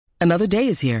Another day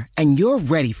is here, and you're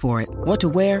ready for it. What to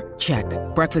wear? Check.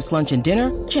 Breakfast, lunch, and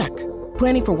dinner? Check.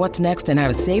 Planning for what's next and how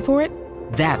to save for it?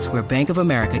 That's where Bank of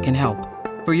America can help.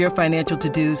 For your financial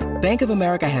to-dos, Bank of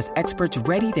America has experts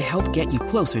ready to help get you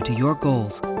closer to your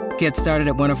goals. Get started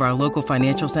at one of our local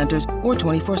financial centers or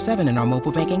 24/7 in our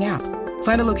mobile banking app.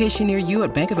 Find a location near you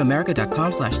at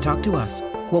bankofamerica.com/talktous.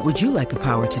 What would you like the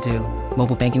power to do?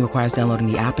 Mobile banking requires downloading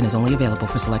the app and is only available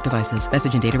for select devices.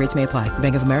 Message and data rates may apply.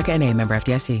 Bank of America N.A., member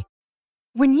FDIC.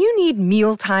 When you need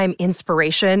mealtime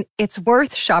inspiration, it's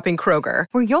worth shopping Kroger,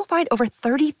 where you'll find over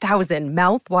 30,000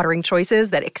 mouth-watering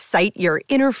choices that excite your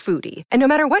inner foodie. And no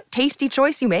matter what tasty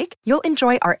choice you make, you'll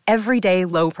enjoy our everyday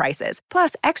low prices,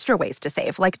 plus extra ways to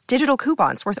save, like digital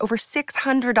coupons worth over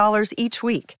 $600 each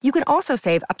week. You can also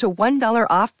save up to $1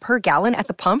 off per gallon at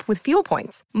the pump with fuel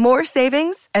points. More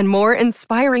savings and more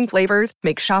inspiring flavors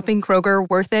make shopping Kroger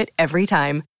worth it every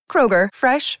time. Kroger,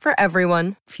 fresh for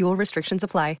everyone. Fuel restrictions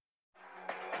apply.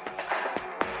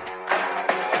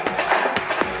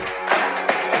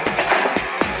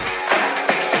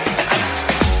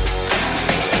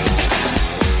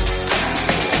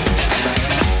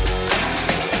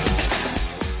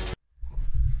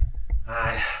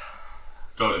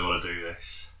 Don't really want to do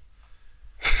this.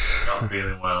 Not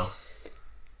feeling well.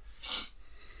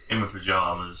 In my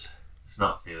pyjamas. Just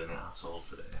not feeling it at all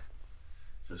today.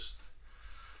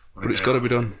 But it's got to be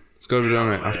done. It's got to be done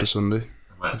right after Sunday.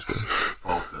 Let's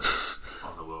focus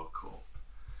on the World Cup.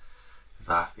 Because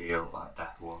I feel like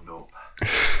death warmed up.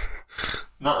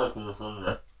 Not after the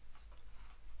Sunday.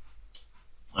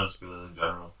 I just feel it in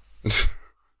general.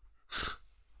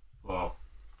 Well,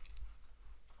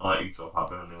 I'll let you talk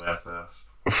about it anyway first.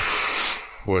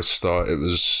 Where to start? It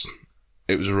was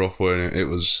a rough one. It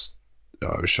was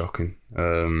shocking.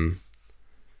 To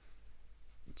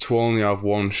only have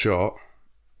one shot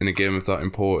in a game of that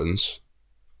importance.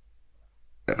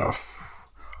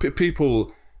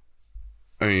 People,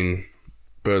 I mean,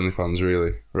 Burnley fans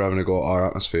really were having a go at our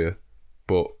atmosphere,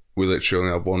 but we literally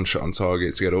only had one shot on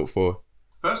target to get up for.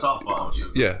 First half, what was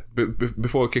you? Yeah,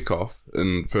 before kick-off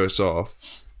and first half,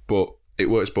 but it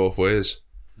works both ways.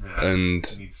 Yeah, and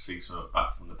you need to see something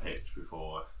back from the pitch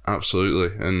before.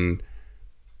 Absolutely, and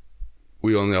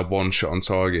we only had one shot on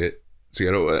target to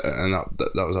get up, and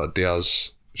that was like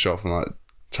Diaz shot from like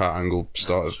tight angle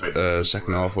start of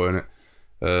second half, wasn't it?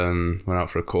 Went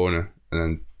out for a corner, and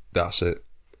then that's it.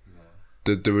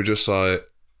 Yeah. There were just like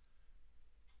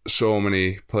so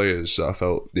many players that I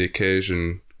felt the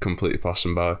occasion completely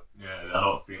passing by. Yeah, I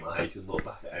don't think like you can look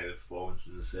back at any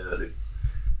performances and say that they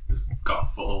just got a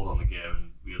foothold on the game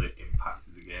and really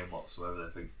impacted the game whatsoever.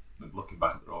 I think looking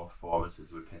back at their own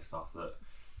performances, we're pissed off that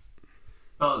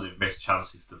not that they've missed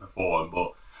chances to perform,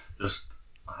 but just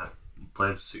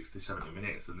played 60-70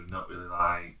 minutes and they've not really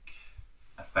like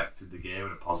affected the game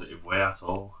in a positive way at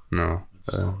all. No. I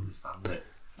just don't understand it.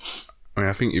 I mean,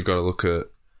 I think you've got to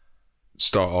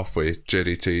start off with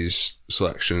JDT's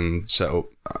selection setup.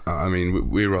 I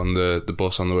mean, we were on the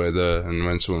bus on the way there, and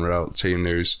when someone read out team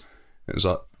news, it was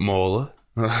like Mauler.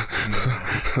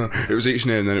 It was each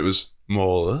name, then it was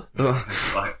Mauler.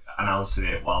 Like announcing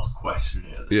it whilst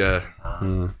questioning it at the same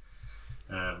time.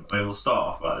 I mean, we'll start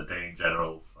off about the day in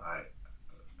general.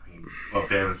 Well,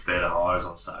 Damon stayed at ours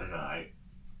on Saturday night,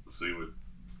 so we were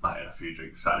had a few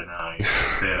drinks Saturday night,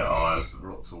 stayed at ours,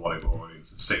 we're up to 1 in the morning,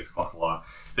 it's 6 o'clock alarm.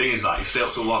 The thing is, like, you stay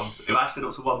up to 1, if I stayed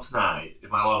up to 1 tonight, if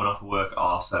my alarm went off for work at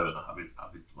 7:30, I'd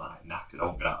be like knackered, I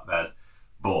won't get out of bed.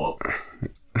 But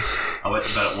I went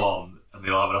to bed at 1 and the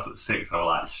alarm went off at 6, and I was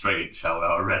like straight in the shower,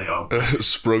 I was ready on.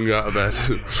 Sprung out of bed.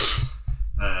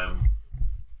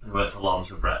 We went to lunch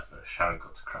for breakfast, Sharon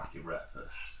cooked a cracking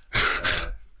breakfast.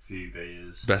 A few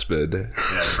beers. Best bit of the day.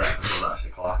 Yeah, the breakfast was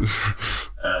actually class.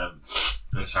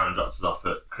 And Sharon dropped us off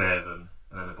at Craven,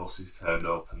 and then the buses turned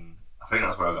up, and I think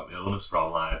that's where I got my illness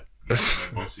from, like, getting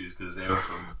the buses, because they were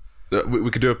from...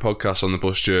 We could do a podcast on the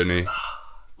bus journey,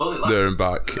 there and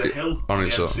back. The hill on the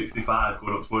M65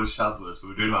 going up towards Shadwell, we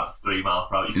were doing about 3 miles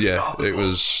per hour. Yeah, it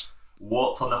was...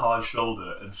 Walked on the hard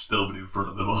shoulder and still been in front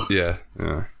of the bus. Yeah.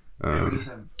 It was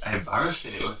just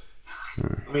embarrassing.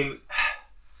 I mean,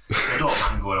 I don't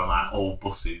mind going on like old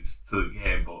buses to the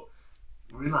game, but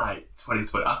we're in like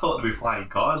 2020. I thought they'd be flying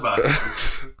cars, but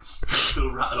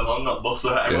still rattling along that bus.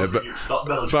 But stop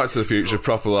Belgium. Back to the Future,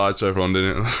 proper lied to everyone,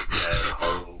 didn't it?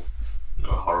 Yeah,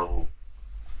 horrible.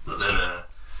 But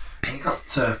then you got to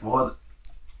Turf Moor.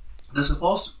 They're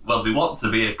supposed, they want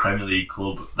to be a Premier League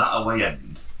club. That away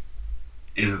end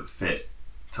isn't fit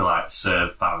to like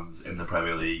serve fans in the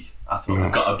Premier League at all.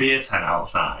 We've got a beer tent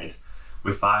outside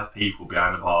with 5 people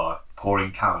behind the bar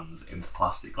pouring cans into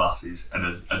plastic glasses,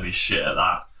 and they shit at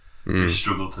that. They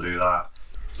struggle to do that.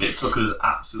 it took us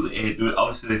absolutely.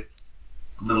 Obviously,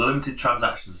 the limited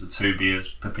transactions are 2 beers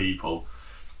per people,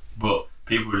 but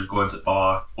people were just going to the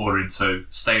bar, ordering 2,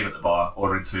 staying at the bar,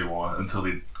 ordering 2 more until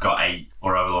they got 8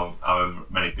 or however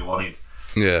many they wanted.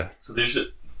 Yeah. So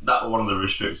that was one of the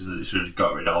restrictions that they should have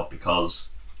got rid of, because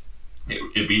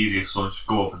it'd be easier if someone just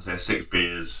go up and say 6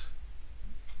 beers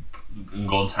and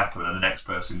go and take them, and then the next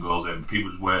person goes in.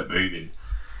 People just weren't moving.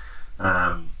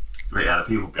 But yeah, the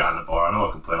people behind the bar, I know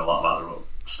I complain a lot about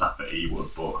the staff at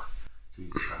Ewood, but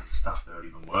Jesus, the staff there are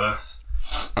even worse.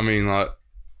 I mean, like,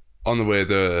 on the way,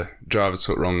 the driver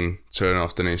took wrong turn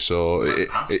off, didn't he? So it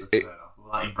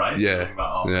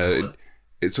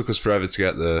took us forever to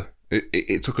get there.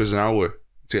 It took us an hour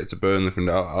to get to Burnley from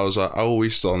there. I was like, how are we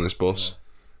still on this bus?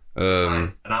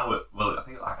 An hour. Well, I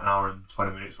think like an hour and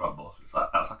 20 minutes for that bus.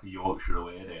 That's like a Yorkshire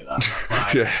away day. That's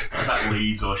like that's like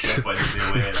Leeds or Sheffield Wednesday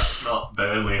away. That's not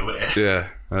Burnley away. Yeah.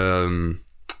 And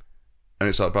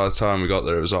it's like, by the time we got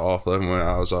there, it was like 11:30 when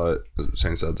I was like,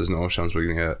 saying that there's no chance we're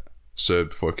gonna get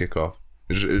served before kick off.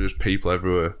 It was people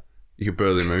everywhere. You could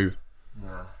barely move.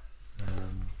 Yeah.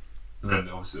 And then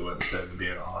obviously they weren't serving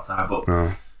beer at half time, but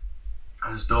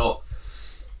I just don't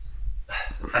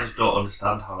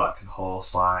understand how that can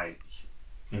host, like,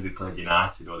 if they played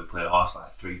United or they played Arsenal,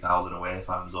 like 3,000 away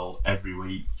fans every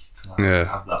week to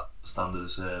have that standard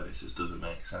of service. Just doesn't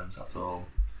make sense at all.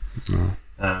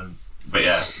 But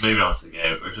yeah, moving on to the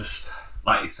game, it was just,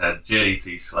 like you said,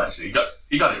 JDT's selection. You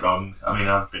got it wrong. I mean,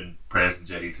 I've been praising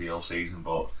JDT all season,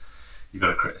 but you've got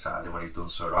to criticise him when he's done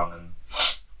so wrong. And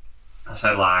I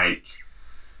said, like,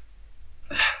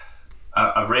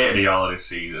 I've rated Ayala this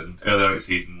season. Earlier on in the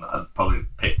season, I'd probably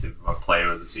picked him for my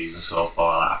player of the season so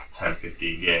far, like 10,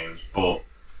 15 games. But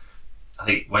I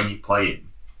think when you play him,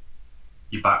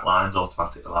 your back line's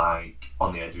automatically like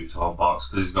on the edge of its own box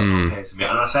because he's got no pace in me.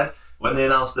 And I said, when they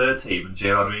announced their team and Jay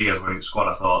Rodriguez went in the squad,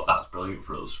 I thought that's brilliant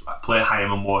for us. Like, play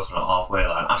Hyam Wharton at halfway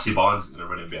line. Ashley Barnes is going to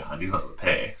run in behind. He's not got the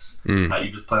pace. Like,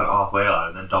 you just play on halfway line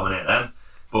and then dominate them.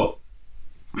 But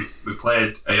we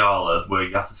played Ayala where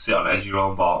you have to sit on the edge of your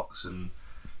own box and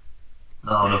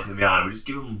not have nothing behind. We just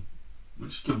give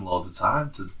them loads of time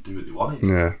to do what they wanted.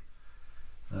 Yeah.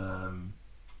 I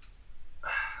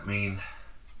mean,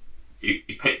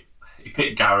 he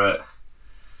picked Garrett,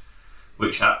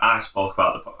 which I spoke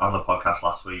about on the podcast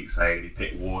last week, saying he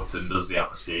picked Wharton. Does the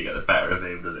atmosphere get the better of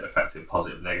him? Does it affect him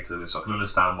positive, negatively? So I can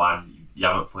understand why you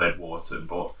haven't played Wharton,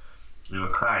 but we're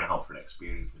crying out for an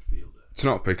experienced midfielder. To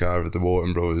not pick either of the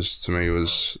Wharton brothers, to me,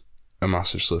 was a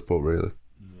massive slip up, really.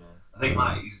 Yeah. I think,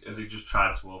 like, as he just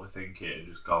tried to overthink it and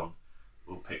just gone,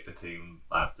 we'll pick the team,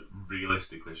 like,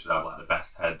 realistically should have, like, the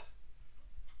best head,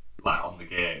 like, on the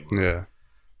game. Yeah.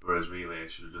 Whereas, really, he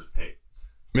should have just picked.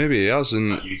 Maybe he has,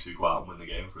 and like, you two go out and win the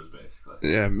game for us,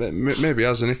 basically. Yeah, maybe he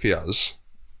has, and if he has,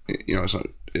 you know,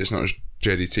 it's not as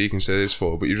JDT can say this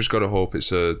for, but you just got to hope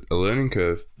it's a learning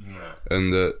curve. Yeah.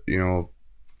 And that, you know,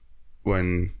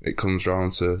 when it comes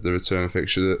round to the return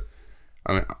fixture, that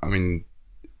I mean,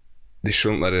 they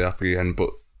shouldn't let it happen again,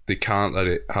 but they can't let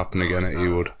it happen again at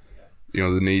Ewood. You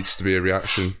know, there needs to be a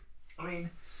reaction. I mean,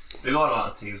 we've got a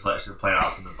lot of team selection playing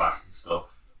out from the back and stuff.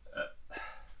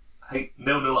 I think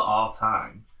 0-0 at half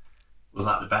time was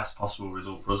like the best possible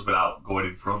result for us without going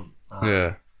in front.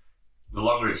 Yeah. The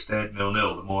longer it stayed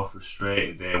 0-0, the more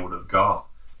frustrated they would have got.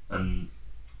 And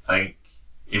I think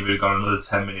if we'd gone another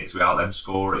 10 minutes without them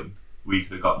scoring, we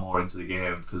could have got more into the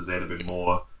game because they'd have been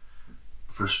more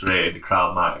frustrated. The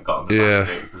crowd might have gotten the back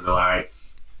of it because they're like,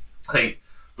 I think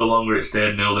the longer it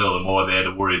stayed 0-0, the more they'd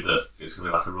have worried that it's going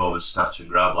to be like a Rovers snatch and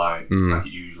grab like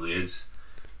it usually is.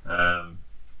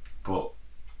 But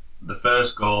the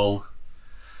first goal,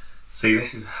 see,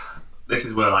 this is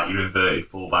where like your inverted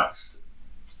fullbacks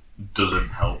doesn't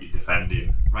help you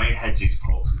defending. Ryan Hedges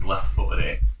pokes his left foot at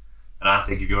it, and I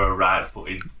think if you're a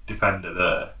right-footed defender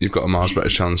there, you've got a miles better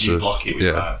chance of block it with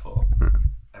your right foot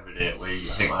every day. Where I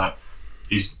think like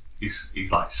he's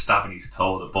like stabbing his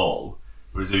toe at the ball,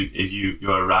 whereas if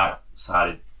you're a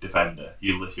right-sided defender,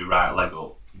 you lift your right leg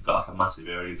up, you've got like a massive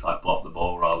area to like block the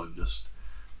ball rather than just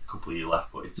a couple of your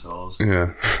left-footed toes.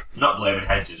 Yeah. Not blaming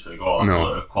Hedges for the goal.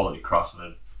 No. It's a quality cross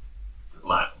and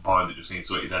like Barnes that just needs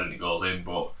to hit his head and it goes in,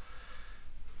 but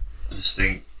I just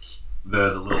think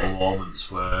they're the little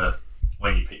moments where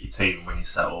when you pick your team and when you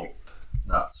set up,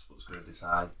 that's what's going to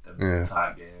decide them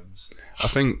tight games. I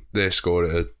think they scored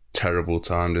at a terrible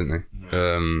time, didn't they?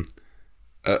 Yeah.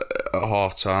 At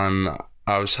half time,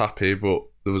 I was happy, but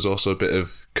there was also a bit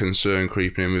of concern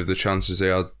creeping in with the chances they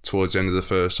had towards the end of the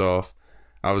first half.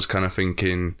 I was kind of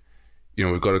thinking, you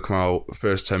know, we've got to come out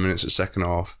first 10 minutes of second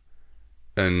half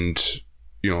and,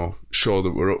 you know, show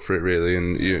that we're up for it really,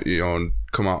 and you know, and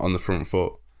come out on the front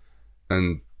foot.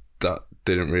 and that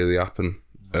didn't really happen.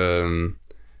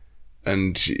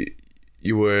 And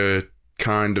you were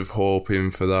kind of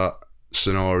hoping for that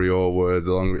scenario where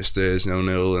the longer it stays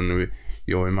 0-0 and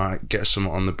we might get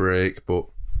something on the break, but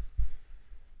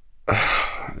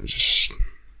just...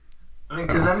 I mean,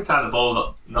 because every time the ball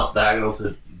got knocked diagonal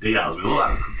to Diaz, we all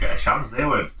like we could get a chance. They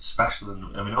weren't special,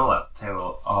 and I mean, all that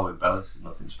Taylor with Bellis is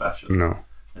nothing special. No.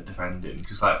 At defending,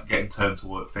 just like getting turned to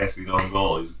work facing his own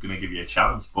goal is going to give you a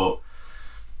chance, but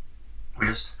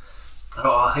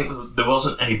I think there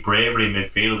wasn't any bravery in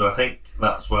midfield. I think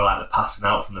that's where like the passing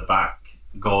out from the back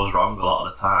goes wrong a lot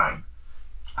of the time.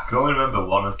 I can only remember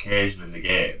one occasion in the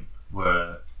game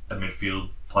where a midfield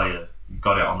player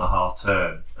got it on the half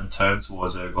turn and turned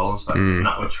towards her goal and started doing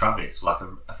that with Travis, like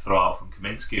a throw out from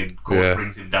Kaminsky, and Court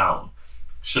brings him down.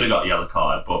 Should have got a yellow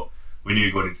card, but we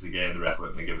knew going into the game the ref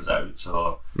wasn't going to give us out.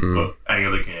 So, but any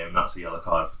other game, that's a yellow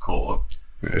card for Court.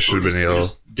 It should have been yellow.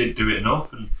 Just didn't do it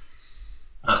enough, and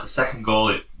at the second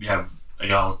goal,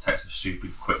 Ayala takes a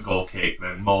stupid quick goal kick,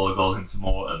 then Mola goes into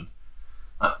Morton.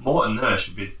 Morton there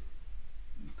should be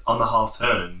on the half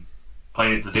turn and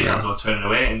playing it to Diaz or turning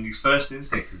away, and his first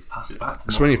instinct is pass it back to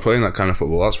Morton. When you're playing that kind of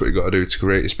football, that's what you've got to do to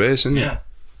create your space, isn't it? Yeah,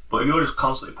 but if you're just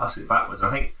constantly passing it backwards, I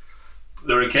think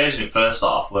there were occasions in first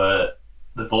half where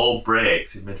the ball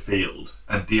breaks in midfield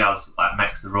and Diaz like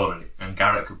makes the run, and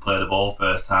Garrett could play the ball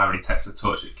first time and he takes a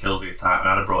touch that kills the attack, and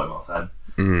I'd have brought him off then.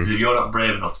 Because if you're not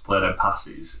brave enough to play them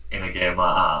passes in a game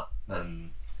like that,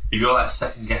 then if you're like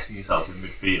second guessing yourself in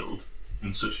midfield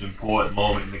in such an important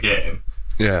moment in the game,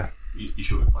 you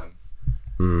should be playing.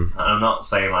 And I'm not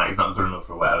saying like he's not good enough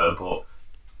or whatever, but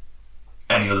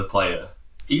any other player,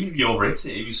 even if you overhit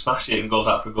it, if you smash it and goes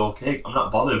out for a goal kick, I'm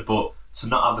not bothered, but to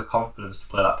not have the confidence to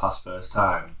play that pass first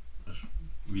time,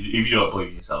 if you don't believe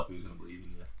in yourself, who's going to believe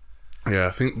in you? Yeah,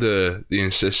 I think the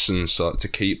insistence to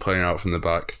keep playing out from the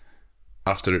back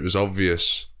after it was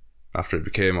obvious, after it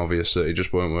became obvious that it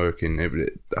just weren't working,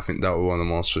 I think that was one of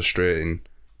the most frustrating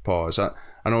parts. I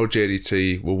know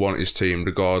JDT will want his team,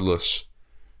 regardless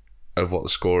of what the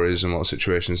score is and what the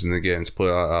situation is in the game, to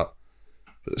play like that.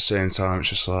 But at the same time, it's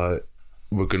just like,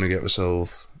 we're going to get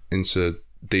ourselves into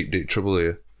deep, deep trouble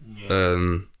here. Yeah.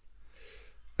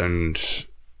 And,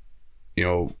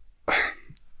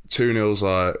 2-0's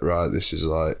like, right, this is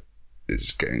like,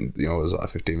 it's getting, there's like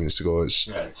 15 minutes to go. It's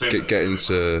getting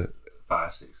to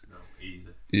 5-6, easy.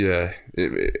 Yeah,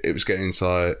 it was getting into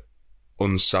like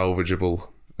unsalvageable.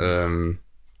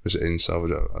 Was it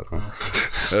insalvageable? I don't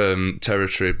know.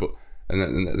 Territory, but and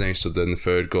then you stood there and the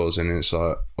third goes in, and it's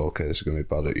like, okay, this is going to be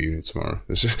bad at uni tomorrow.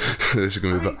 This is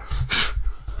going to be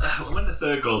bad. When the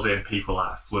third goes in, people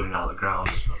like flooding out the ground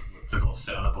and stuff to go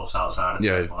sit on a bus outside.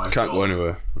 And can't go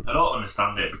anywhere. I don't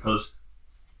understand it because,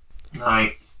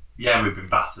 like, yeah, we've been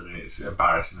battered and it's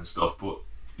embarrassing and stuff, but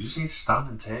you just need to stand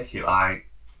and take it. Like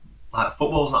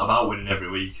football's not about winning every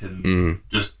week and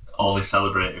just only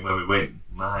celebrating when we win.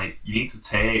 Like, you need to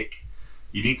take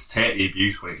the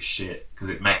abuse when it's shit, because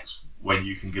it makes when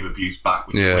you can give abuse back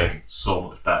when you win so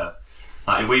much better.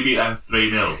 Like, if we beat them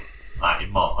 3-0 like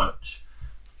in March,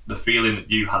 the feeling that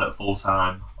you had at full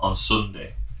time on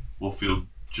Sunday will feel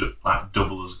like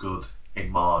double as good in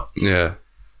March. Yeah.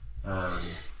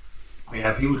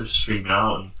 People just streaming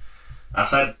out, and I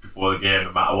said before the game,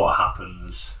 no matter what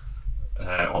happens,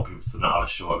 I want people to not have a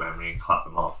short memory and clap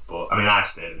them off. But I mean, I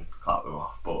stayed and clapped them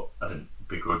off, but I didn't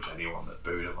begrudge anyone that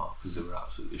booed them off, because they were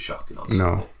absolutely shocking on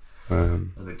Sunday.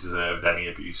 And they deserved any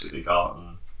abuse that they got. And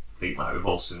I think we've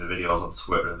all seen the videos on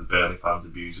Twitter of the Burnley fans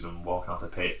abusing them, walking off the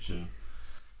pitch, and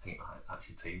I think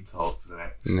actually team talk for the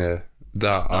next. Yeah,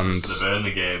 that not and just for the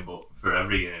Burnley game, but for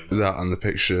every game. That and the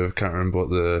picture of, can't remember what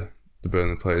the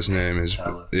Burnley player's name is.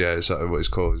 But yeah, is that what it's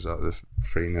called? Is that the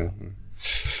 3-0?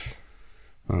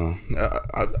 Oh,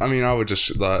 I mean, I would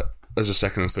just, like, as a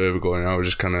second and third were going, I would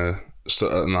just kind of,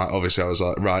 and like, obviously I was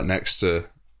like right next to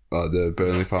like the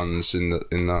Burnley fans in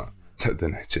that the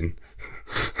netting.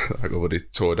 Like, everybody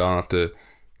tore down after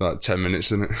like 10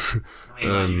 minutes, isn't it? I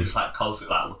mean, you just like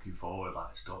constantly like looking forward, like,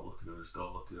 don't look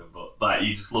at them, but like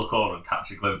you just look over and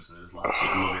catch a glimpse and just like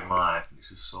loving life, and it's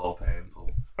just so painful.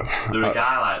 There was a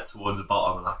guy like towards the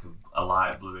bottom with like a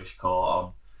light bluish coat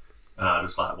on, and I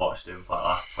just like watched him for like the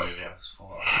last 20 minutes.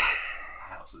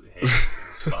 I absolutely hate it.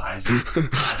 I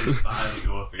despise what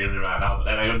you're feeling right now, but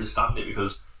then I understand it,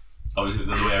 because obviously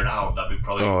the other way around, I'd be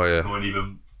probably going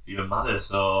even madder.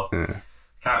 So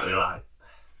can't really like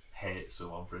hate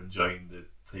someone for enjoying the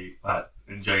team, like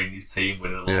enjoying his team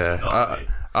winning a lot.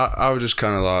 I was just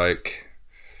kind of like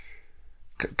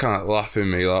laughing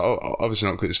me, like, obviously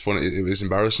not because it's funny, it was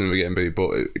embarrassing we getting beat,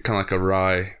 but it kind of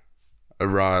like a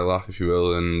wry laugh, if you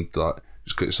will, and like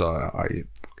just because it's like, you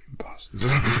fucking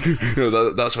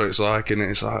That's what it's like, and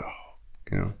it's like,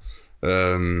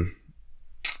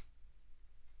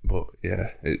 but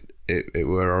yeah, it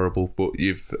were horrible. But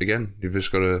you've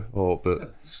just got to hope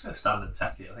that just got to stand and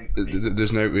take it. I think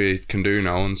there's no we can do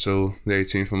now until the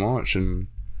 18th of March, and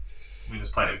there's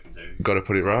plenty we can do. Got to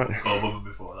put it right. Go above and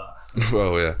before that.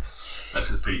 Well, yeah. That's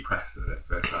just pretty pressed, isn't it?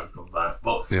 First time to come back,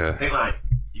 but yeah. I think like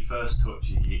your first touch,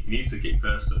 you need to get your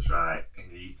first touch right, and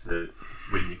you need to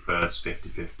win your first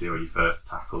 50-50 or your first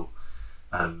tackle.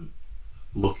 And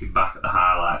looking back at the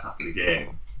highlights after the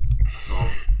game, so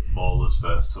Mauler's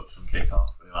first touch from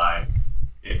kick-off, like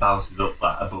it bounces up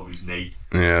like above his knee.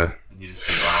 Yeah. And you just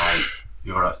think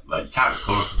you're like you can't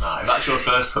recover from that. If that's your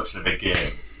first touch in a big game,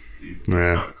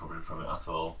 you're not recovering from it at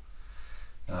all.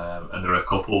 And there are a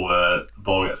couple where the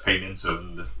ball gets pinged into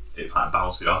him and it's like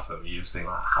bouncing off him. You just think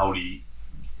like, how do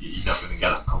you're not going to get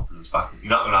that confidence back. You're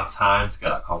not going to have time to get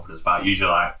that confidence back. Usually,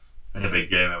 like in a big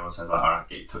game, everyone says like, all right,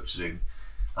 get your touches in,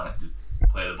 like just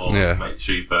play the ball, make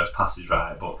sure your first pass is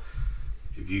right. But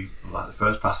if you like the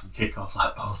first pass from kickoff's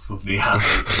like bounced off knee hand,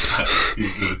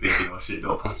 he's going to be thinking, oh shit,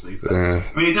 don't pass me. I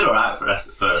mean, he did all right for the rest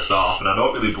of the first half, and I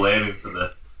don't really blame him for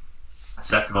the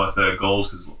second or third goals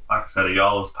because, like I said, he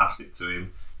always passed it to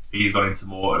him. He's gone into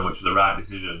Morton, which was the right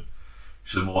decision.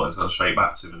 So Morton's gone straight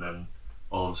back to him, and then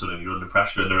all of a sudden you're under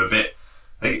pressure, and they're a bit.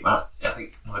 I think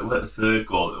it weren't the third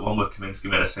goal. The one where Kaminsky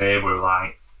made a save, where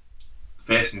like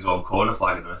facing his own corner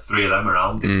flag, and there were three of them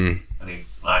around him, and he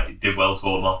did well to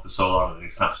hold them off for so long, and he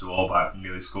snatched the ball back and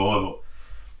nearly scored.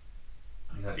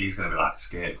 But he's going to be like a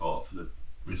scapegoat for the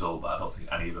result. But I don't think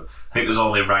any of them. I think there's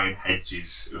only Ryan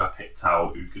Hedges who I picked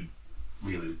out who could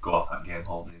really go off that game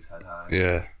holding his head high.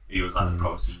 Yeah. He was like the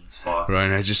promising spot.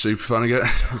 Ryan Hedges super fan again.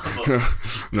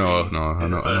 No, I know.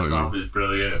 The first half was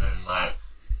brilliant, and then like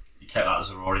he kept that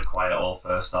Zaroury quiet all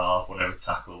first half, won every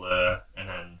tackle there, and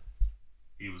then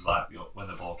he was like, when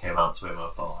the ball came out to him, I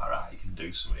thought, alright, he can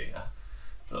do something here.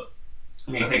 But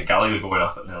I mean, I think Gallagher going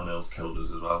off at 0-0's killed us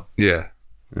as well. Yeah.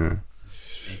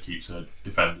 He keeps the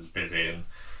defenders busy and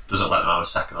doesn't let them have a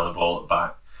second on the ball at the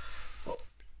back.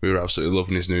 We were absolutely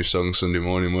loving his new song Sunday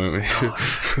morning, weren't we?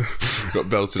 Got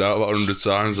belted out about 100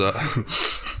 times that.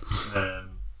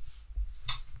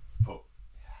 But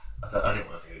I didn't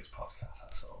want to do this podcast,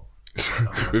 that's all.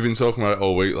 We've been talking about it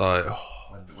all week, like,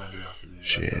 when do we have to do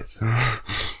shit. It's going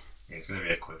to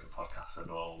be a quicker podcast, I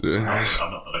know.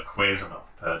 I'm not on a quiz, I'm not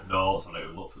prepared notes, I've not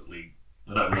even looked at the league.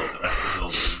 I've not even looked at the rest of the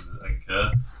results. I think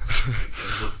I'm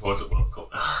looking forward to the World Cup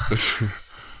now.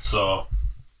 So,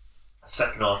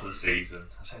 second half of the season.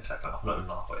 I say second half, not even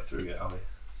halfway through yet, are we?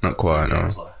 Not quite,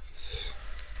 no.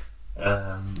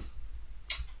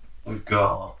 We've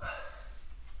got,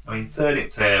 third in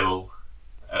table,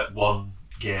 one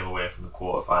game away from the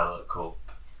quarter-final at the Cup.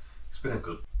 It's been a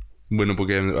good winnable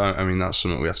game. I mean, that's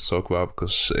something we have to talk about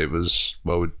because it was,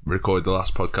 we recorded the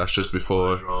last podcast just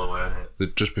before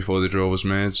the draw was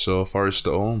made, so Forest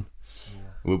at home.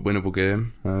 Yeah. Winnable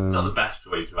game. Not the best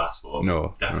draw you could have asked for,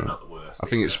 no, definitely not the worst. I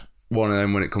think it's one of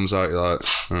them when it comes out, you're like,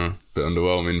 a bit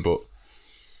underwhelming, but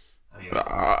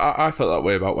I felt that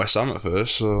way about West Ham at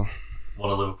first. So one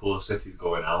of Liverpool City's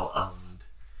going out, and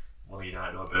one of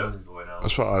United or Burnley's going out.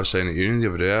 That's what I was saying at uni the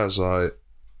other day. I was like,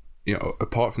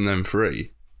 apart from them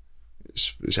three,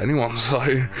 it's anyone's.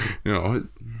 Like, you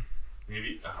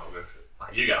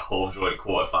get a home draw in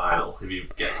quarter final if you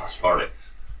get past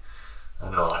Forest.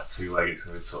 I know, like 2 legs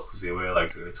going to be tough because the away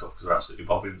legs are going to be tough because they're absolutely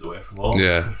bobbins away from home.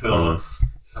 Yeah. So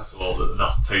that's all that they're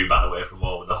not too bad away from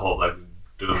home, and the whole leg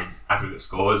doing aggregate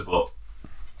scores. But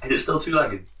is it still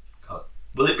 2-legged?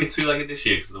 Will it be 2-legged this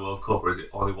year because of the World Cup, or is it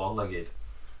only 1-legged?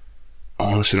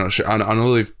 Honestly, not sure. I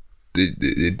know they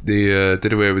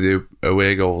did away with the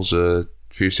away goals a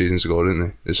few seasons ago, didn't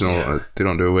they? It's not they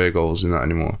don't do away goals in that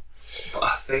anymore. But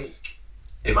I think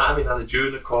it might have been either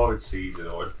during the COVID season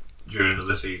or during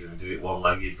another season did it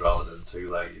 1-legged rather than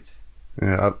 2-legged.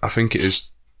 Yeah, I think it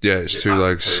is. Yeah, it's 2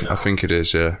 legs. I think it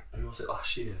is. Yeah. Who was it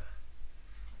last year?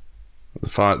 The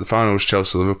final was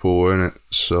Chelsea Liverpool, weren't it?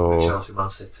 So Chelsea Man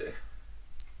City.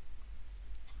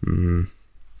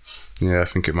 Yeah, I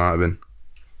think it might have been.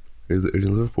 Who did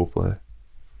Liverpool play?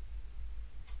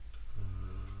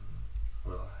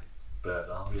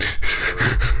 Bernal.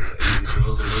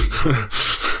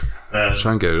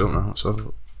 Try and get it up now.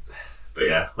 So. But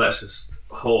yeah, let's just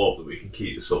hope that we can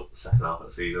keep this up the second half of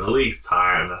the season. At least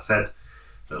time. And I said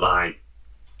that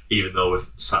even though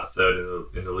we've sat third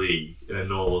in the league, in a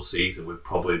normal season we'd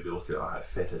probably be looking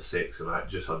at 5th or 6th and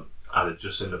just on either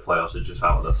just in the playoffs or just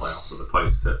out of the playoffs, so the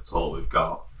points to all we've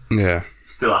got. Yeah.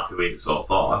 Still happy with it so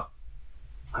far.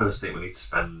 I just think we need to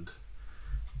spend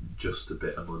just a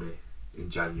bit of money in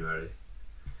January.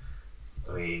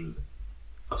 I mean,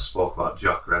 I've spoke about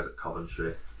Gyökeres at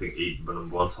Coventry. I think he'd been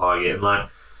number one target, and like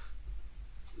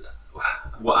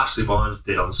what Ashley Barnes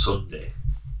did on Sunday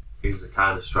is the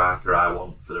kind of striker I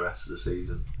want for the rest of the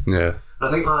season. Yeah. And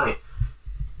I think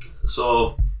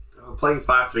so we're playing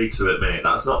 5-3-2 at the minute.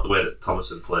 That's not the way that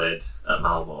Thomason played at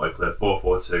Malmo. He played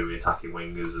 4-4-2 with attacking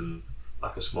wingers and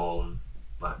like a small and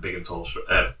like big and small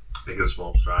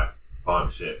strike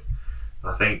partnership.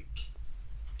 And I think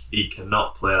he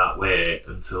cannot play that way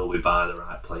until we buy the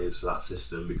right players for that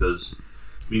system, because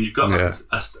I mean you've got like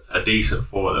a decent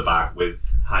four at the back with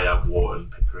Hayab,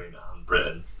 Wharton, Pickering and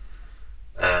Britton.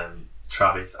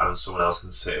 Travis and someone else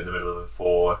can sit in the middle of the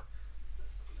four.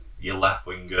 Your left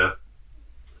winger,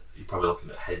 you're probably looking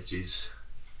at Hedges,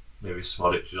 maybe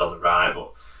Smodic is on the right,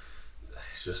 but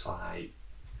it's just like,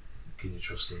 can you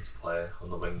trust him to play on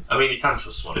the wing? I mean, you can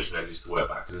trust Smodic and Hedges to work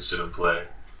back and sit and play,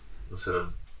 and sit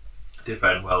and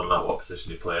defend well no matter what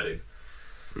position he played in.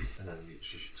 And then you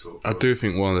should talk. I do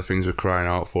think one of the things we're crying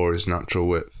out for is natural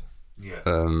width. Yeah.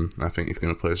 I think if you're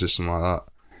going to play a system like that,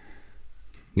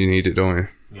 you need it, don't you?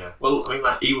 Yeah. Well, I mean,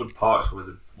 like Ewood Park's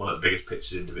probably one of the biggest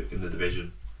pitches in the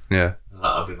division. Yeah. And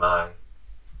that'll be my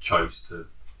choice, to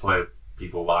play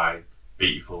people wide,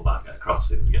 beat your full back, get a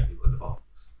cross in, and get people in the box.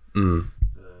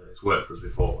 It's worked for us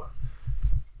before.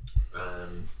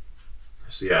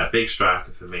 So yeah, big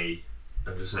striker for me,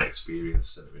 and just an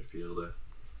experienced centre midfielder.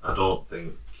 I don't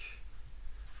think.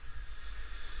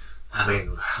 I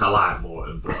mean, I like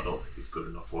Morton, but I don't think he's good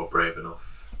enough or brave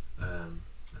enough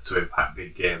to impact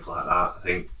big games like that. I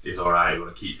think he's alright. You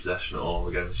want to keep possession at all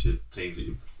against your teams that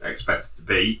you expect to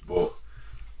beat, but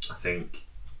I think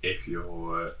if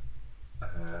you're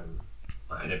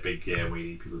like in a big game where you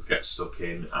need people to get stuck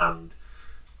in and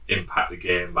impact the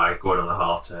game by going on the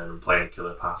hard turn and playing a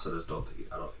killer pass, I don't think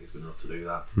he's good enough to do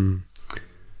that.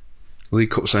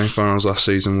 League Cup semi-finals last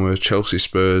season were Chelsea,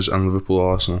 Spurs and Liverpool,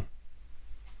 Arsenal.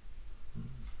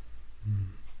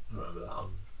 I remember that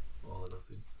on All or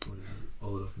Nothing.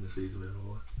 All or Nothing the season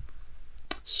before.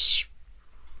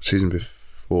 Season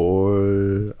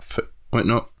before...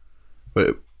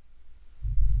 Wait.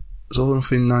 Was All or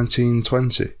Nothing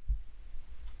 1920?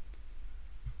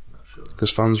 Not sure.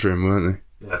 Because fans were in, weren't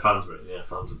they? Yeah, fans were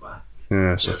back.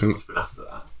 Yeah, so I think... It's been after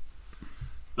that.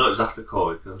 No, it was after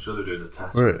COVID, because I'm sure they were doing the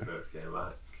test when they first came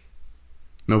back.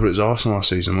 No, but it was Arsenal last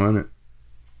season, weren't it?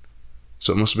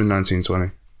 So it must have been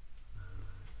 1920.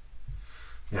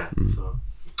 Yeah, so...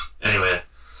 Anyway,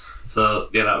 so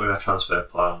yeah, that'll be my transfer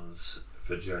plans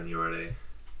for January.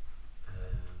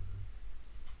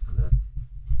 And then,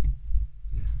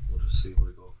 yeah, we'll just see where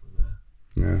we go from there.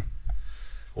 Yeah.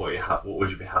 What would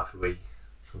you be happy with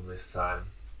from this time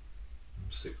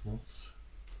in 6 months?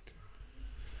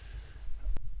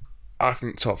 I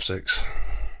think top 6.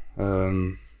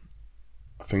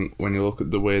 I think when you look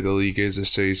at the way the league is this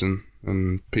season,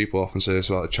 and people often say this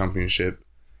about the Championship,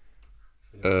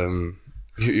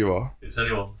 you are. It's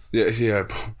anyone's. Yeah,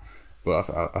 but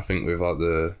I think with like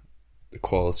the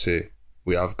quality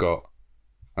we have got,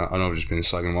 I know I've just been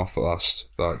slagging them off for the last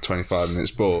like 25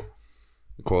 minutes, but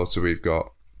the quality we've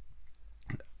got,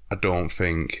 I don't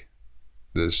think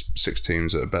there's 6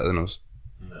 teams that are better than us.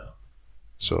 No.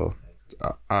 So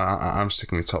I'm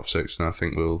sticking with top 6, and I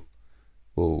think we'll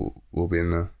be in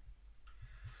there.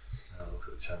 I'll look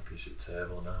at the Championship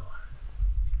table now.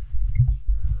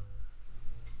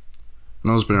 I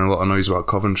know there's been a lot of noise about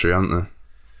Coventry, haven't there?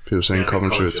 People saying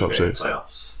Coventry are top 6.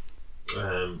 Playoffs.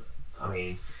 I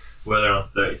mean, they're on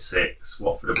 36,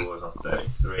 Watford are on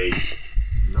 33,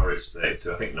 Norwich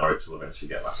 32. I think Norwich will eventually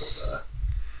get back up there.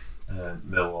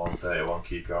 Millwall on 31,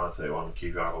 QPR on 31,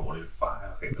 QPR on 1 in 5.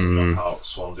 I think they'll drop out.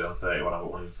 Swansea on 31, I've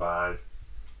got 1 in 5.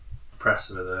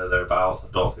 Preston are thereabouts. I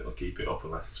don't think they'll keep it up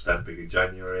unless it's spent big in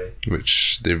January.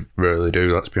 Which they rarely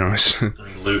do, let's be honest. I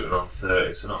mean, Luton on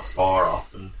 30, so not far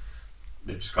off, and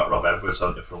they've just got Rob Edwards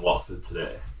from Watford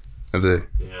today. Have they?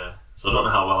 Yeah. So I don't know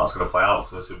how well that's going to play out,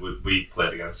 because we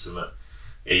played against him at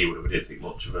Ewood, we didn't think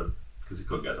much of him because he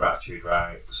couldn't get their attitude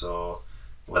right. So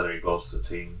whether he goes to a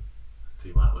team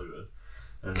like Luton,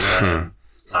 and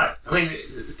I mean,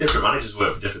 it's different managers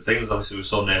work for different things. Obviously, we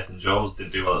saw Nathan Jones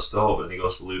didn't do well at Stoke, but then he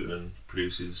goes to Luton and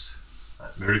produces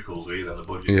miracles really on the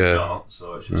budget he got.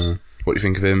 So it's just. What do you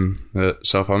think of him at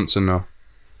Southampton now?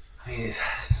 I mean,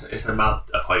 it's a mad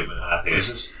appointment. I think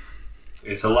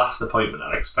it's the last appointment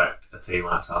I'd expect a team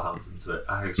like Southampton to.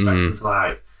 I expect them to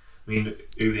I mean,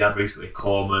 who they had recently?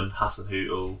 Coleman, Hassan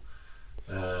Hootel.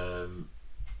 Who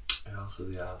else have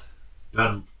they had? They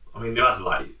had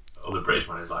like other British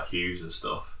managers like Hughes and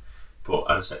stuff, but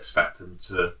I just expect them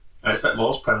to. I expect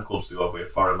most Prem clubs to go with a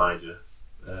foreign manager.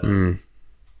 I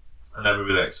never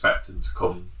really expect them to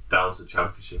come down to the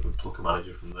Championship and pluck a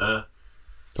manager from there.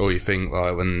 Or you think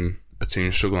like when a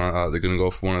team's struggling like that, they're going to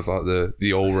go for one of like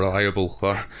the all reliable,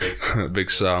 like Big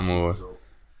Sam or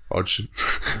Hodge.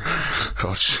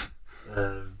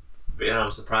 But yeah,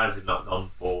 I'm surprised they've not gone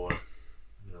for.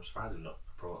 I'm surprised they've not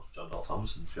approached John Dale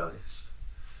Thompson, to be honest.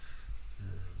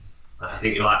 I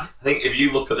think if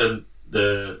you look at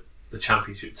the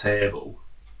Championship table,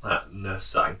 like, and they're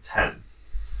starting 10.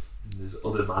 There's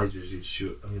other managers who'd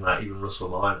shoot. I mean, like even Russell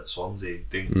Moyne at Swansea,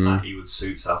 think like he would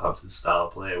suit Southampton's style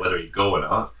of play. Whether he'd go or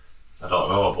not, I don't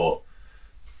know. But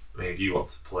I mean, if you want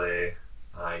to play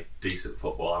like decent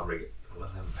football and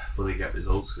really get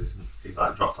results, because he's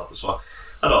like dropped off as well.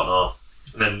 I don't know.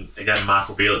 And then again,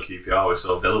 Michael Beale at QPR was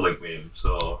so Villa linked with him.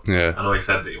 So yeah. I know he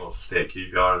said that he wants to stay at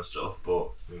QPR and stuff, but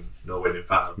I mean, no winning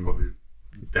fan, probably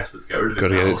desperate to get rid of him. Got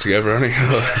to get it together, hasn't he?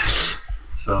 Yeah.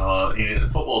 So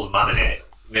football's a man in it.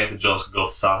 Nathan Jones could go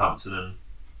to Southampton and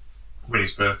win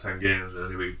his first 10 games, and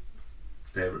he'll be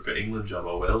favourite for England job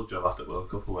or Wales job after World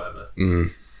Cup or whatever.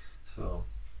 So,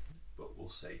 but we'll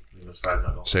see.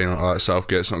 Saying like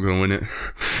Southgate's not going to win it.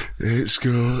 It's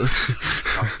good.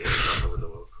 Southgate's not going to win the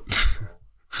World Cup.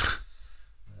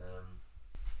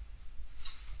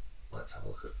 Let's have a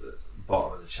look at the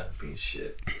bottom of the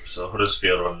Championship. So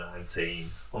Huddersfield are on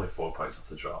 19, only 4 points off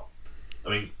the drop. I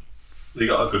mean, they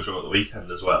got a good draw at the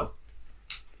weekend as well.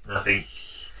 And I think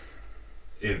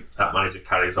if that manager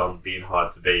carries on being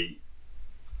hard to beat,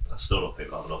 I still don't think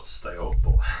they'll have enough to stay up,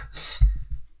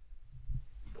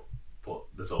 but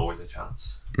there's always a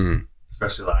chance.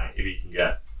 Especially like if you can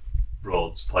get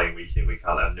Rhodes playing week in, week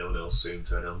out, they have 0-0 soon,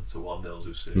 turn on to 1-0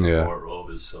 we've seen before at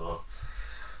Rovers. So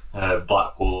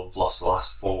Blackpool have lost the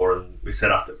last 4, and we said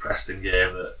after the Preston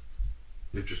game that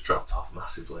they've just dropped off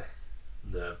massively.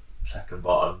 The second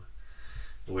bottom,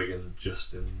 Wigan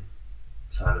just in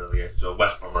sign of relegation. So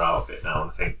West Brom are out a bit now,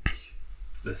 and I think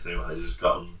this new manager's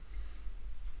gotten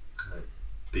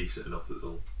decent enough that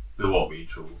they won't be in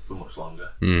trouble for much longer.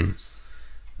 I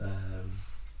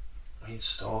mean,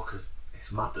 Stoke,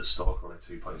 it's mad that Stoke are only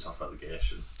 2 points off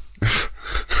relegation. There's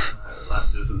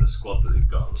the squad that they've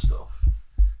got and stuff.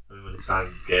 I mean, when they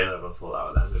signed Gale, everyone thought that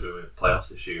was them. They're doing playoffs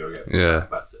this year or getting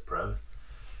back to the Prem.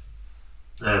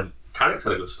 Carrick's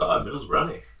had a good start at Middlesbrough,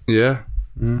 hasn't he? Yeah.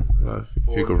 A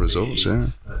few good results,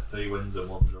 3 wins and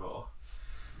 1 draw.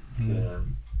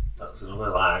 That's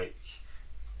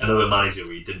another manager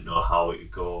where you didn't know how it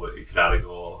would go. It could either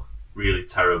go really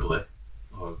terribly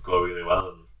or go really well,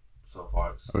 and so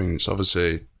far it's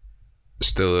obviously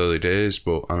still early days,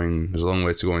 but I mean there's a long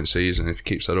way to go in season. If he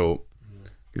keeps that up,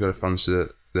 you got to fancy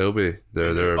that they'll be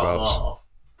thereabouts.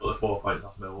 But the 4 points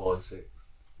off Millwall in 6th.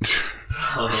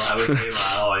 I was saying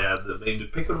like, they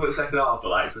pick up the second half, but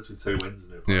like it's literally 2 wins in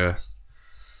the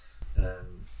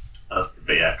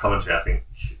but yeah, Coventry, I think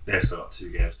they've still got 2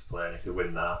 games to play, and if they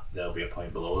win that, they'll be a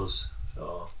point below us.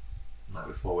 So might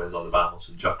be 4 wins on the bounce,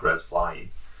 and Jokeres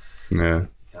flying. Yeah, you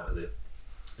can't really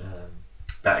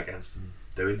bet against them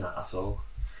doing that at all.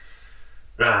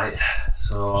 Right,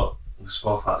 so we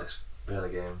spoke about this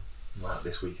Burnley game like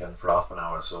this weekend for half an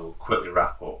hour, so we'll quickly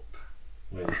wrap up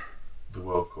with the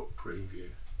World Cup preview.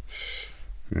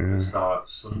 We'll start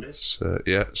Sunday.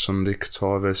 Sunday,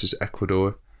 Qatar versus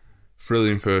Ecuador.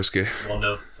 Thrilling first game.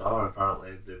 1-0 Qatar.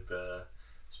 Apparently they've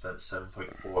spent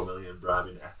 7.4 million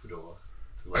bribing Ecuador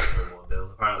to let them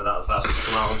 1-0. Apparently that's what's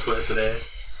come out on Twitter today.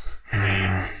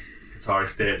 Qatari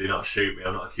state, do not shoot me.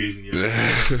 I'm not accusing you.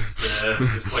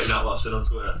 Just pointing out what's on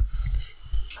Twitter.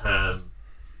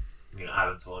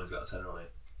 Ivan Toney's got a tenner on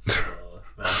it. So,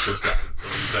 I trust Ivan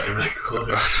Toney's got him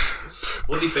recorded.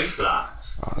 What do you think of that?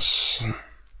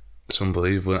 It's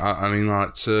unbelievable. I mean,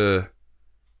 like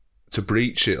to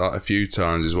breach it like a few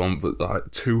times is one, but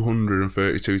like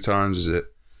 232 times is it?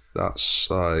 That's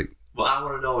like. What I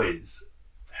want to know is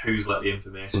who's let the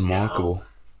information remarkable.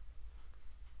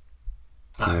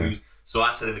 So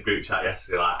I said in the group chat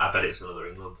yesterday, like, I bet it's another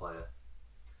England player.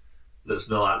 That's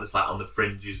like on the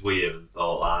fringes with him and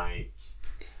thought like.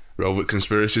 Robert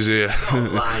conspiracies here.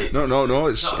 No.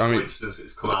 It's not a coincidence.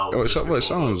 It's come out. It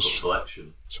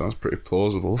sounds pretty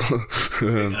plausible. I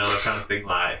was trying to think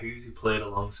like who's he played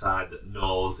alongside that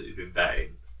knows that he's been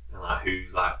betting, and like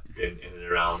who's like been in and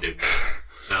around him.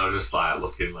 And I was just like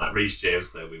looking like Reece James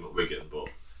played with Wigan, but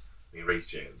I mean Reece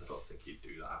James, I don't think he'd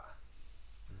do that.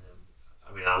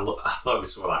 I thought it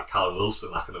was sort of like Callum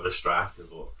Wilson, like another striker,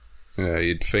 but yeah,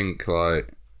 you'd think like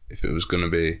if it was going to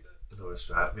be.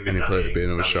 Any player to be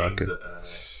another striker.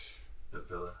 At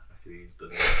Villa, I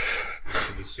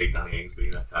can just see Danny Ings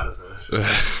being that kind of person.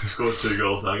 Scored 2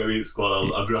 goals now, get me in the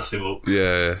squad, I'll grass him up.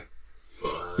 Yeah.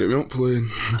 But, get me up playing.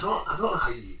 I don't know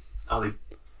how they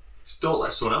don't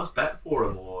let someone else bet for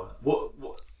him, or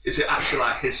what is it actually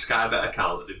like his Sky Bet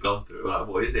account that they've gone through? Like,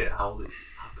 what is it? How has it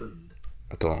happened?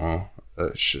 I don't know.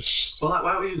 It's just... Well, like,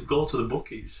 why don't you just go to the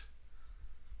bookies?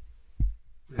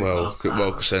 Well,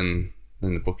 because then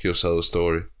the bookie will sell the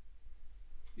story.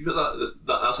 But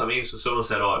that's what I mean. So someone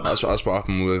said, "Oh, that's what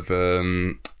happened with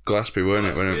Gillespie, weren't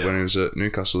it? When he was at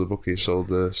Newcastle, the bookie sold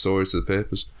the stories to the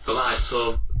papers." But like,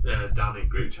 so Dan in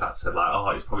group chat said like, "Oh,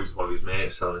 it's probably just one of his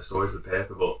mates selling the stories to the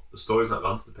paper," but the story's not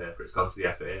gone to the paper; it's gone to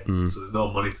the FA. So there's no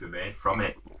money to be made from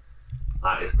it.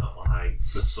 Like, it's not like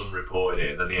the Sun reported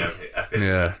it and then the FA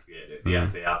investigated it. The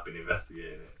FA have been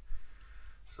investigating it.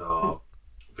 So,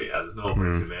 but yeah, there's no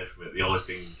money to be made from it. The only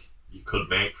thing you could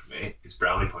make from it is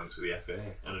brownie points with the FA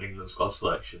and an England squad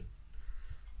selection.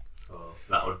 So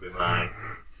that would be my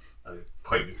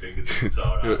pointing fingers. It's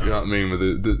alright. You know what I mean? With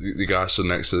the guy stood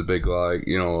next to the big, like,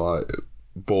 you know, like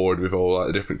board with all like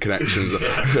the different connections.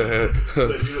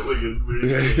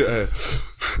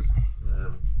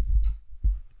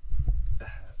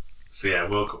 So yeah,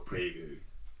 World Cup preview.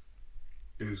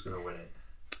 Who's going to win it?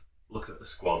 Looking at the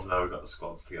squads now, we've got the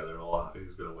squads together and all that.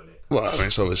 Who's going to win it? Well, I mean,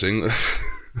 it's obviously England.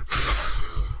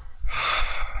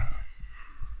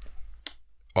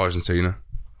 Argentina.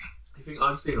 You think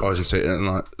Argentina? Argentina, and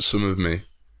like some of me,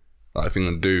 like, if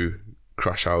England do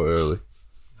crash out early.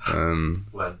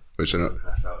 When? Which I know.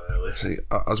 Crash out early. See,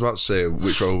 I was about to say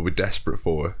which role we'll be desperate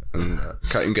for, and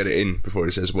can't even get it in before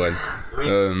he says when. I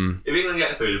mean, if England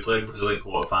get through, they're playing Brazilian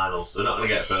quarterfinals, so they're not going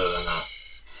to get further than that.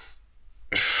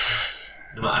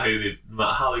 No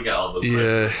matter how they get on, they'll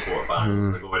play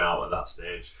quarterfinals. They're going out at that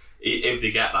stage. If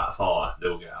they get that far,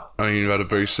 they'll get out. I mean, you've had a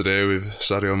boost today with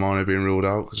Sadio Mane being ruled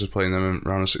out because they're playing them in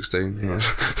round of 16. Yeah.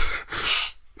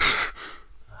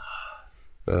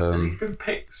 Has he been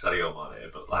picked, Sadio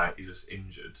Mane, but like he's just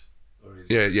injured? Or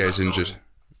he's injured.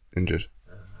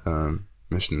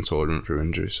 Missing the tournament through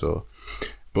injury. So,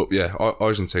 but yeah,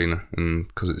 Argentina, and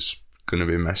because it's going to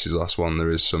be Messi's last one, there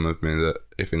is some of me that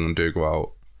if England do go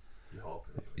out,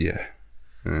 yeah.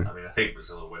 I mean, I think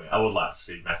Brazil will win it. I would like to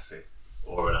see Messi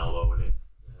or Ronaldo win it.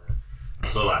 I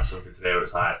saw like something today where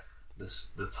it's like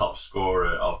the top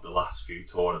scorer of the last few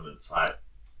tournaments like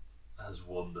has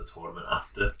won the tournament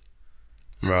after.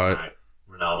 So, right. Like,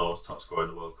 Ronaldo's top scorer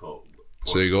in the World Cup.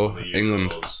 So you go,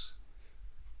 England.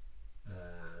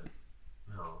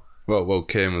 No. Well,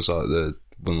 Kane was like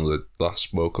one of the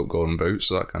last World Cup golden boots,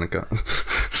 so that kind of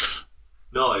counts.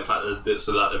 No, it's like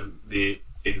the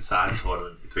inside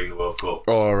tournament between the World Cup.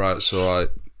 Oh, right. So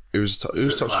like, who was top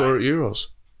scorer at Euros?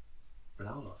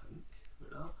 Ronaldo, I think.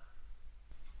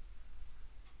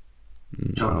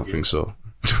 I don't think so.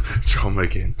 John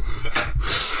McGinn.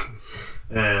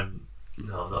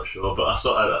 No, I'm not sure, but I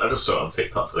just saw it on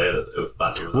TikTok today that it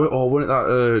was. Wasn't it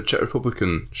that Czech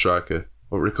Republican striker?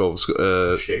 What were he called?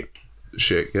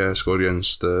 Schick, yeah, scored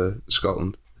against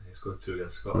Scotland. He scored 2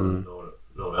 against Scotland.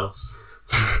 No one else.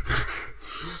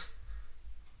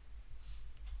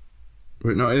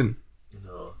 Wait, not in?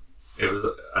 No. It was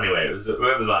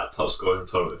whoever like top scorer in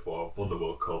the tournament before won the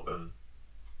World Cup, and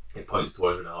it points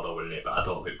towards Ronaldo winning it, but I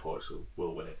don't think Portugal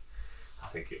will win it. I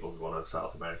think it will be one of the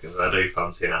South Americans, and I do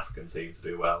fancy an African team to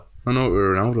do well. I know it was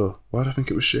Ronaldo. Why do I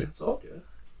think it was Schick? I told you.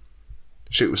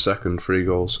 Schick was second, 3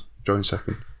 goals. Joined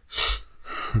second.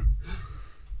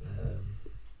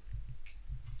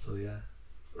 So yeah.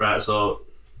 Right, so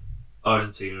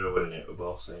Argentina are winning it. We're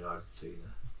both saying Argentina.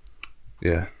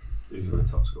 Yeah. Who's the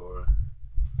top scorer?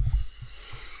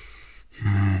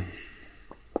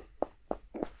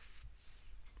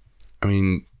 I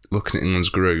mean, looking at England's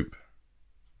group,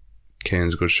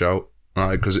 Kane's a good shout.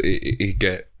 Because he'd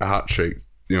get a hat-trick,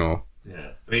 you know.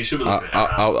 Yeah. I mean, you should be looking at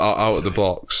out of the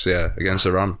box, yeah, against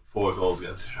Iran. 4 goals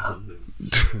against Iran.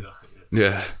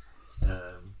 Yeah.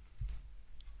 I'm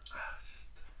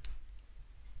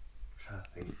trying to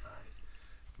think.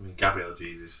 I mean, Gabriel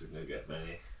Jesus isn't going to get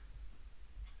many.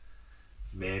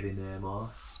 Maybe Neymar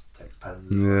takes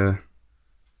pens. Yeah.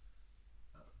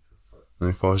 I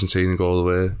mean, if Argentina go all the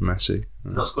way, Messi.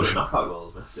 Not scored a knockout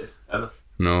goals, Messi, ever.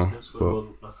 No,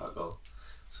 but knockout goal.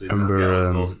 So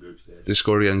remember they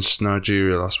scored against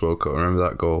Nigeria last World Cup. I remember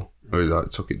that goal where he like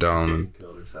took it down and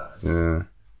yeah.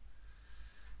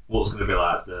 What's going to be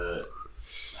like I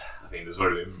think there's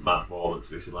already been mad moments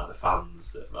we've seen like the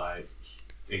fans that like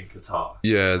in Qatar.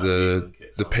 Yeah,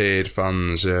 the paid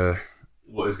fans. Yeah.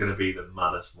 What is going to be the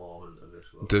maddest moment of this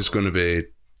World Cup? There's going to be.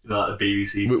 Like the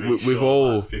BBC with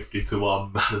all like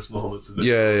 50-1 maddest moments of this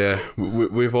yeah.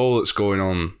 With all that's going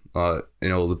on, like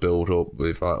in all the build up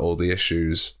with like all the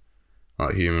issues,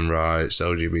 like human rights,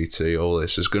 LGBT, all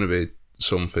this, there's going to be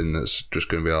something that's just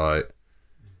going to be like,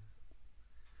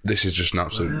 this is just an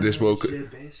absolute. This World Cup.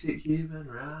 Basic human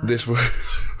right. This World.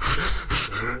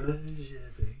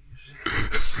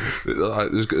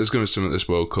 Like, there's going to be something at this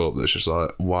World Cup that's just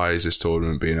like, why is this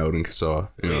tournament being held in Qatar?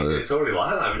 You know, it's already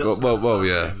like that. Well,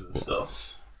 yeah.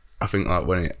 Stuff. I think like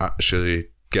when it actually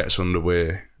gets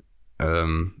underway,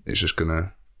 it's just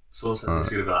gonna. So it's gonna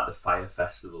be like the Fire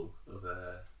Festival of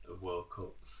World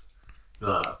Cups. You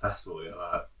know, like that festival, you know,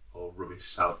 like all rubbish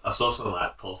salad. I saw someone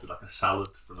like posted like a salad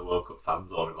from the World Cup fan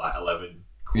zone with like 11.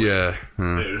 Yeah.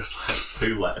 It was like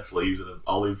 2 lettuce leaves and an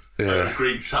olive. Yeah.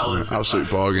 Greek salad. Absolute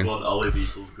like bargain. 1 olive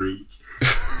equals Greek.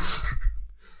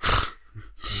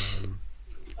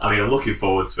 I mean, I'm looking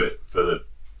forward to it for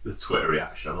the Twitter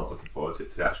reaction. I'm not looking forward to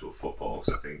it to the actual football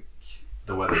because I think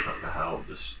the weather's not going to help,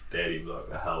 the stadium's not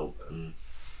going to help, and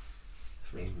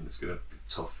I mean, it's going to be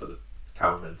tough for the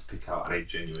cameramen to pick out any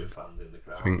genuine fans in the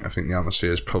crowd. I think the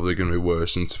atmosphere is probably going to be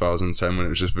worse in 2010 when it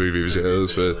was just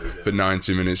vuvuzelas for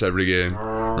 90 minutes every game.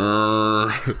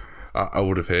 I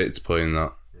would have hated to play in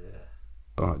that.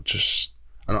 Yeah.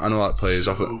 I know like players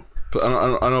often.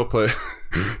 I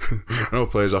know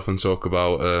players often talk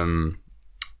about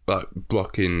like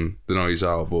blocking the noise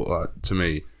out, but like to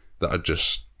me that'd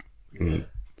just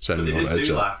send me on edge.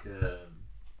 Like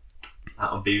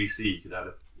on BBC, you could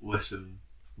either listen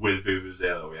with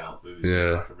vuvuzela or without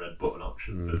vuvuzela, like a red button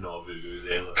option for no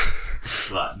vuvuzela,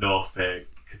 like no fake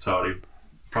Qatari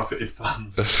profited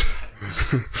fans.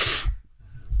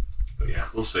 But yeah,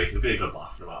 we'll see. It'll be a good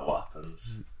laugh no matter what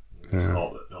happens. Just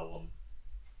hope that no one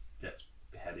gets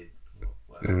beheaded.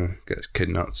 Gets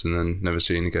kidnapped and then never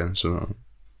seen again. So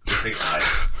I think like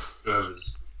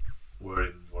whoever's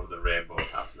wearing one of the rainbow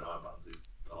caps and armbands is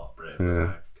a lot braver than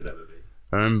I could ever be.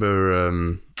 I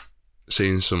remember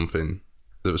seeing something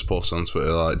that was posted on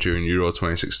Twitter like during Euro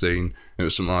 2016. It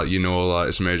was something like, you know, like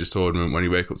it's a major tournament when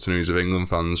you wake up to news of England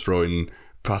fans throwing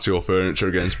patio furniture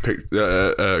against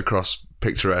across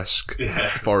picturesque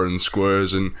foreign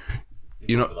squares, and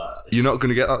you're not going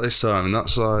to get that this time, and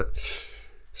that's like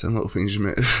some little things you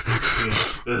miss.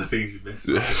 The things you miss.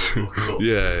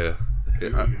 Yeah.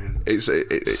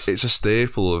 It's a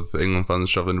staple of England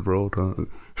fans travelling abroad.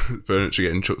 Furniture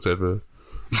getting chucked everywhere.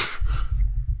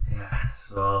 Yeah.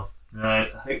 So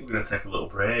right, I think we're going to take a little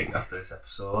break after this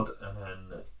episode, and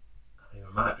then I think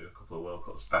we might do a couple of World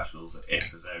Cup specials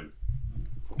if there's out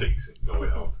decent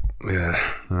going on. Yeah.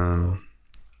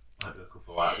 Might do a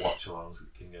couple of like watch-alongs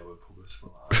that can go with publish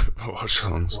for that.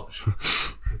 Watch-alongs.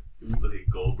 Bloody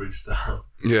Goldbridge style.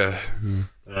 Yeah.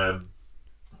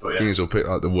 But yeah. Thing is, we'll pick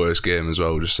like the worst game as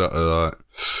well. Just sat there like,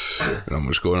 not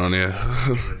much going on here.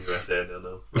 USA,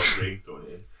 no. Green throwing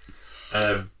it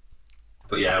in.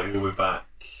 But yeah, we'll be back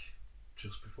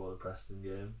just before the Preston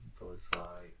game. Probably to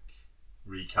like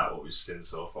recap what we've seen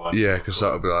so far. Yeah, because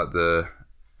that'll be like the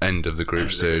end of the group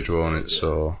stage, won't it? Yeah.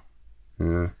 So,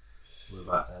 yeah. We're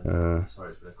back then.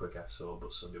 Sorry, it's been a quick episode,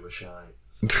 but Sunday was shy.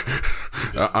 So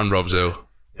and Rob's ill.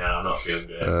 Yeah, I'm not feeling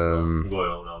great. So I'm going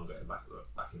home now. I'm getting back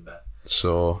in bed.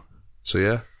 So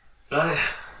yeah.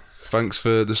 Thanks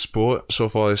for the support so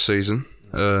far this season.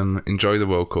 Enjoy the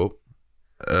World Cup.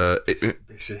 Be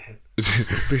safe.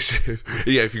 Be safe.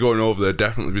 Yeah, if you're going over there,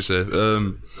 definitely be safe.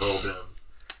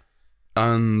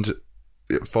 And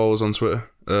follow us on Twitter.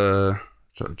 Follow us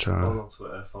on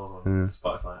Twitter. Follow us on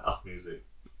Spotify, Apple Music,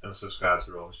 and subscribe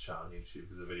to Rove's channel on YouTube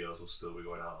because the videos will still be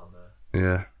going out on there.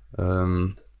 Yeah.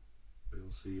 We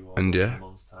will see you all in a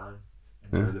month's time.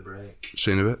 Enjoy the break.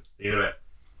 See you in a bit. See you in a bit.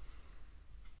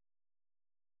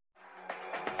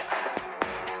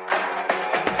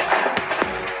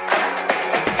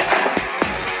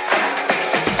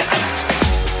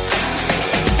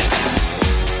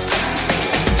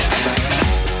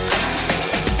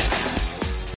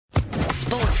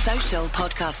 Sports Social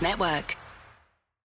Podcast Network.